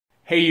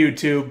Hey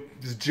YouTube,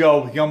 this is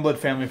Joe with Youngblood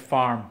Family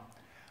Farm.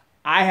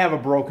 I have a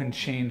broken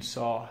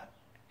chainsaw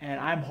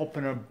and I'm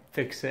hoping to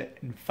fix it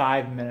in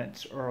 5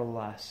 minutes or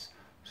less.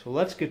 So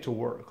let's get to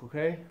work,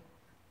 okay?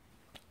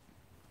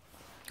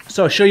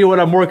 So I'll show you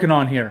what I'm working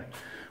on here.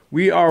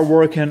 We are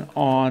working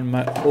on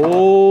my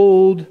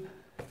old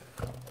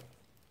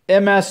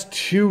MS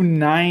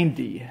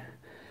 290.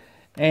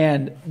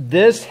 And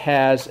this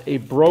has a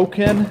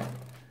broken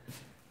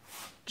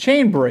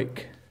chain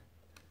brake.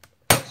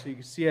 So you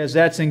can see as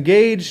that's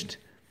engaged,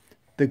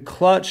 the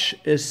clutch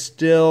is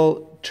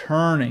still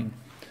turning.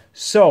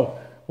 So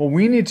what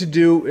we need to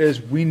do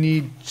is we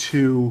need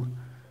to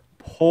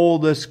pull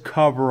this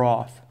cover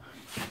off.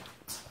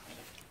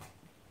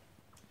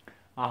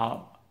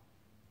 I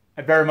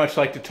very much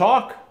like to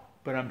talk,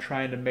 but I'm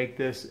trying to make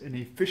this an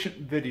efficient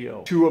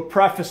video. To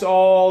preface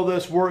all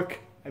this work,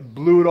 I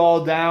blew it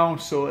all down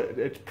so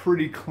it's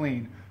pretty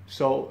clean.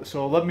 So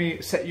let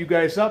me set you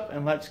guys up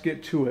and let's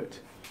get to it.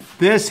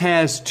 This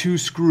has 2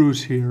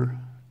 screws here.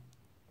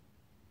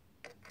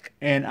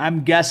 And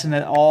I'm guessing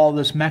that all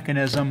this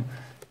mechanism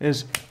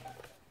is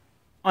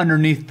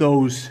underneath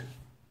those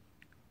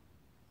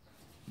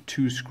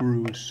 2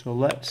 screws. So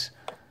let's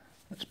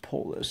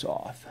pull this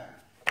off.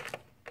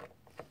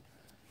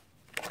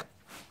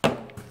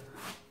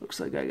 Looks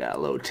like I got a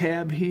little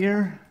tab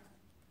here.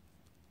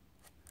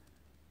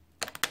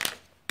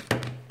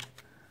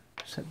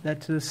 Set that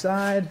to the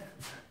side.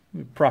 Let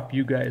me prop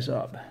you guys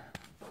up.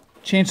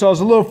 Chainsaw is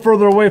a little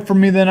further away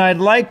from me than I'd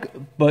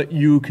like, but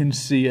you can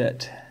see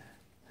it.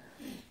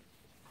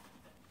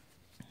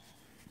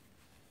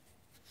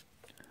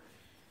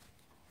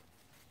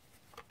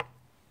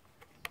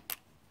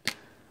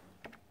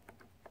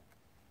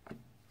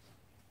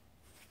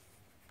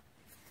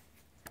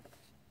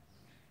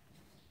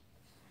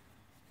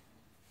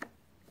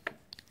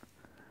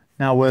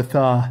 Now with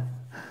a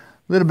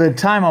little bit of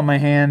time on my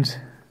hands,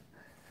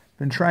 I've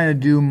been trying to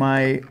do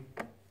my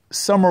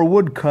summer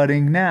wood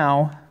cutting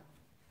now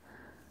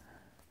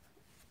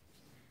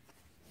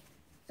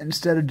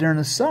instead of during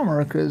the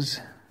summer, because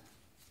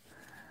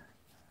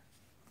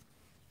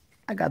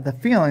I got the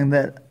feeling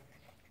that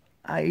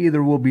I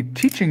either will be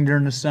teaching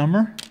during the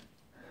summer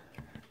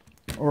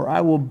or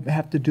I will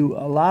have to do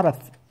a lot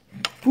of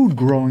food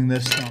growing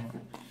this summer.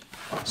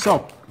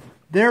 So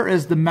there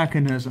is the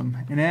mechanism,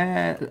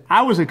 and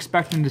I was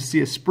expecting to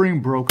see a spring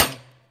broken,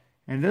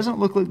 and it doesn't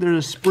look like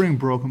there's a spring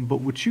broken,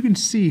 but what you can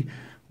see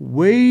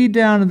way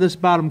down in this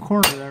bottom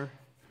corner there,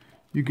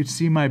 you can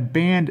see my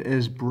band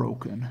is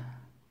broken.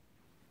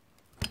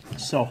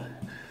 So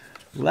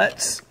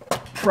let's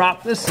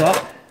prop this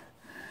up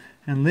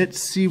and let's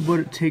see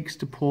what it takes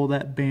to pull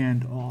that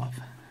band off.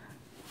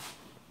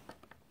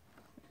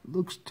 It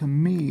looks to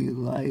me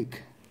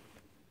like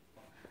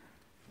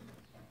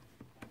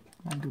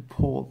I could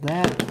pull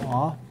that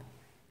off.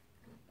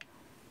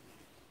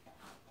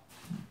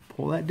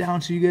 Pull that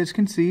down so you guys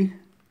can see.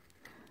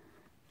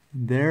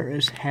 There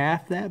is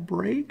half that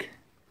brake.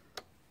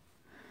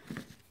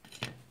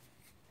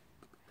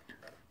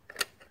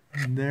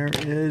 And there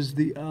is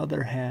the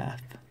other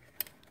half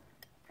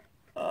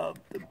of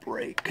the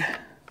brake.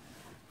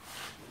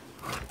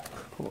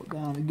 Pull it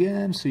down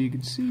again so you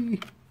can see.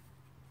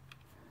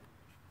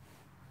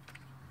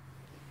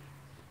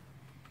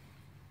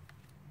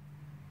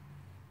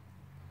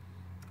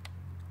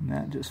 And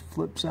that just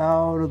flips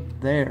out of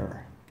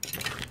there.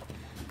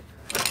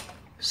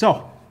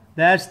 So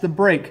that's the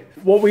brake.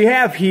 What we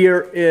have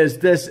here is,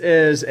 this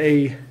is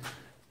a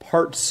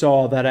part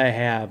saw that I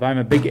have. I'm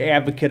a big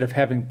advocate of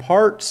having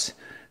parts.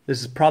 This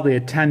is probably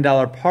a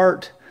 $10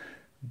 part,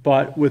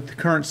 but with the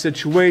current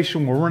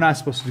situation where we're not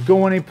supposed to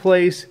go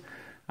anyplace,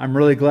 I'm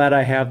really glad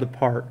I have the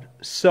part.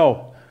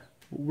 So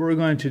what we're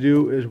going to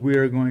do is we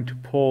are going to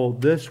pull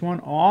this one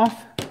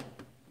off.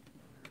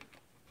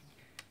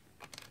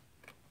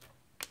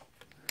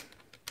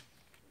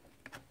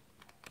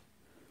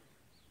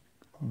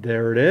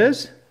 There it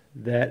is.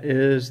 That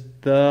is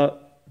the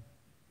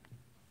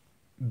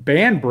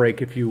band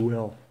brake, if you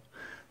will.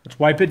 Let's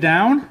wipe it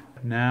down.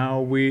 Now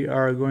we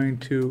are going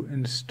to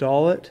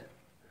install it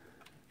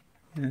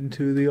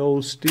into the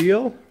old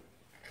Stihl.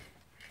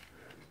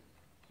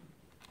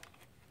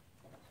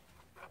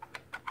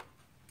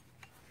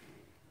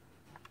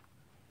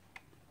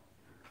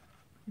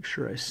 Make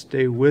sure I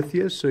stay with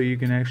you so you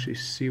can actually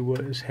see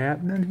what is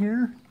happening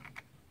here.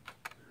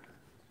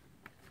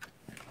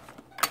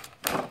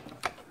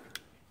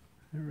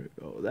 There we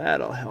go.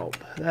 That'll help.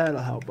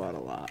 That'll help out a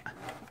lot.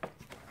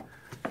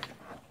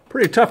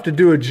 Pretty tough to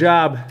do a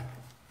job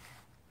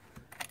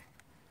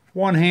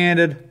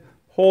one-handed,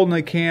 holding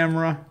the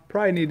camera.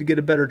 Probably need to get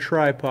a better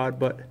tripod,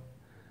 but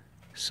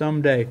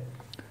someday.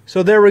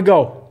 So there we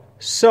go.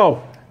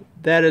 So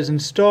that is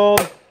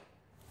installed.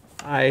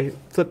 I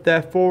flip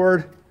that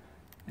forward,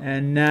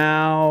 and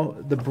now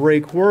the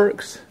brake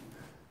works.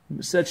 Let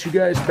me set you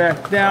guys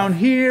back down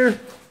here.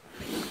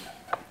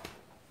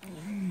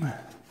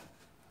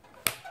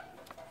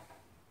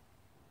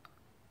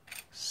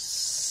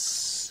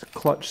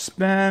 Clutch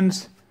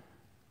spins.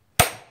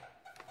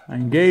 I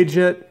engage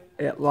it.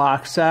 It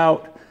locks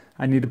out.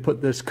 I need to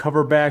put this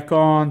cover back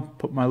on,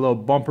 put my little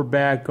bumper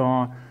back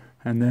on,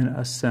 and then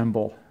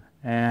assemble.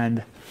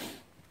 And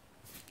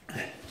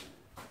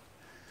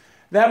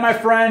that, my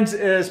friends,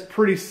 is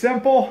pretty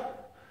simple.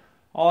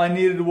 All I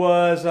needed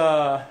was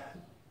a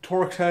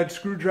Torx head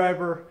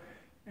screwdriver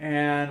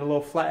and a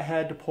little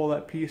flathead to pull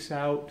that piece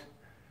out.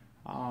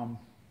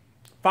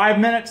 5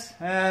 minutes,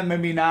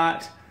 maybe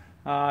not.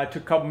 It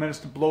took a couple minutes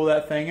to blow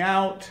that thing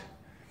out.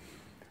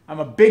 I'm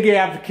a big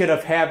advocate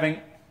of having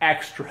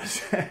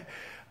extras.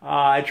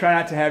 I try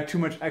not to have too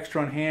much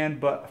extra on hand,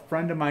 but a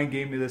friend of mine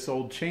gave me this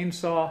old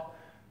chainsaw.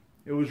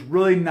 It was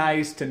really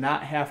nice to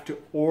not have to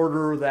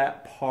order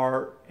that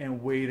part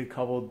and wait a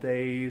couple of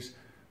days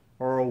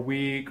or a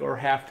week or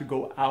have to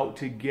go out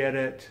to get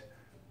it.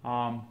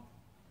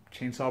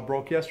 Chainsaw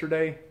broke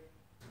yesterday.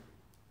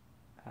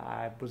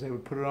 I was able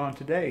to put it on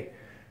today.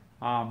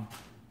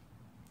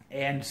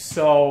 And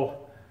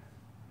so,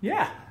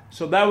 yeah,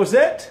 so that was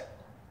it.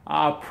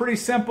 Pretty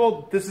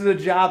simple. This is a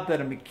job that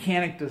a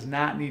mechanic does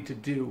not need to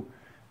do.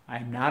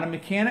 I'm not a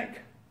mechanic.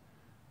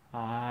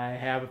 I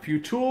have a few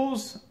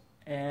tools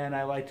and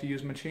I like to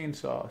use my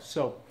chainsaw.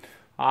 So,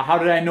 how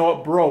did I know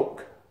it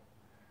broke?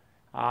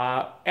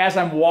 As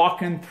I'm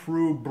walking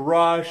through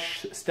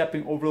brush,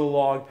 stepping over the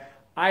log,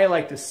 I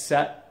like to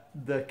set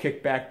the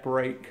kickback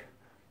brake.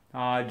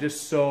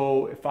 Just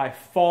so if I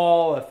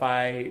fall, if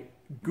I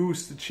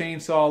goose the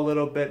chainsaw a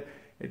little bit,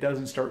 it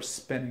doesn't start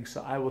spinning.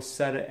 So I will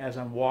set it as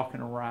I'm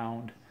walking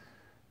around.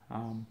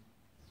 And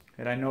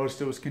I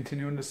noticed it was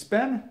continuing to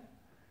spin,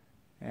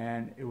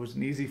 and it was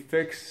an easy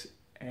fix,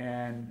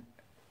 and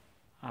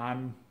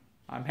I'm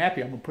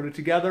happy. I'm gonna put it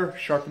together,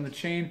 sharpen the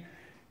chain,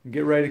 and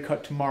get ready to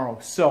cut tomorrow.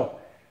 So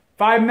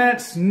 5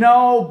 minutes,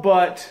 no,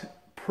 but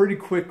pretty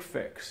quick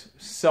fix.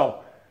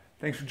 So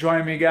thanks for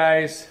joining me,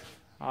 guys.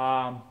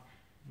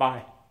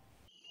 Bye.